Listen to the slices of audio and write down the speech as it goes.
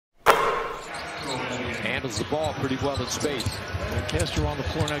handles the ball pretty well in space. And Castro on the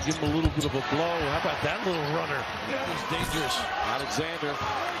floor now, give him a little bit of a blow. How about that little runner? He's dangerous. Alexander,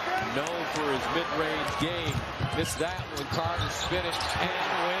 known for his mid-range game. Missed that when Carter spinning and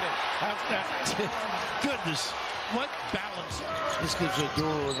winning. Goodness, what balance. This gives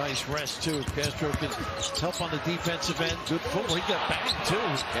Oduro a nice rest, too. Castro can help on the defensive end. Good footwork. He got banged, too.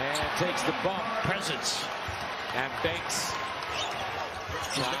 And takes the bump. Presence. And Banks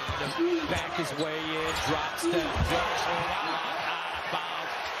trying to back his way in. Drops down. Foul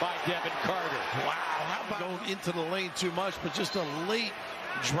by Devin Carter. Wow, how about going into the lane too much, but just a late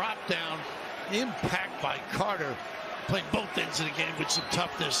drop down impact by Carter. Playing both ends of the game with some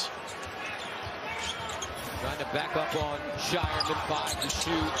toughness. Trying to back up on Shireman, 5 to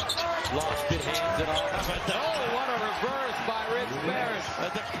shoot. Lost it, hands it off. Oh, what a reverse by Rich Barrett.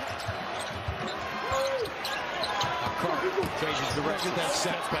 Carter changes direction. That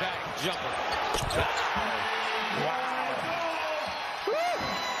setback jumper. Wow.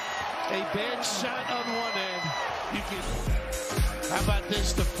 A bad shot on one end. You can. How about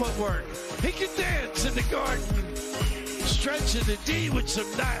this? The footwork. He can dance in the garden. Stretching the D with some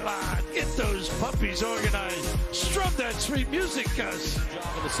nylon. Get those puppies organized. Strum that sweet music, Gus.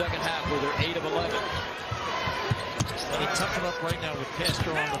 In the second half where they're 8 of 11. They toughen up right now with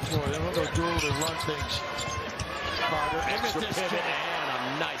Castro on the floor. They want to do to run things. Carter, extra pivot and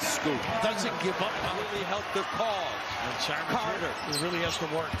a nice scoop. Doesn't give up. Really helped their cause. And Carter really has to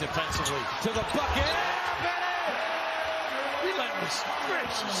work defensively. To the bucket. Relentless.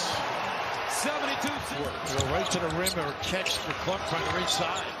 Gracious. 72. Go right to the rim or catch the Clark from the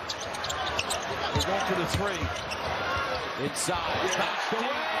inside. They're going for the three. Inside. Bounced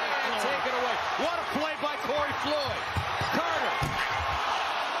away. Taken away. What a play by Corey Floyd. Carter.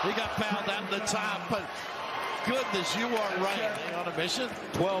 He got fouled out the top, but goodness, you are right. They on a mission.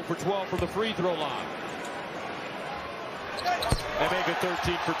 12 for 12 from the free throw line. They make it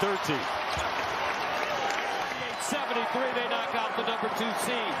 13 for 13. 73, they knock out the number 2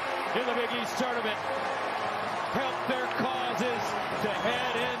 seed in the Big East tournament. Help their causes to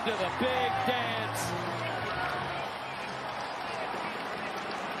head into the big dance.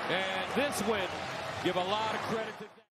 And this win, give a lot of credit to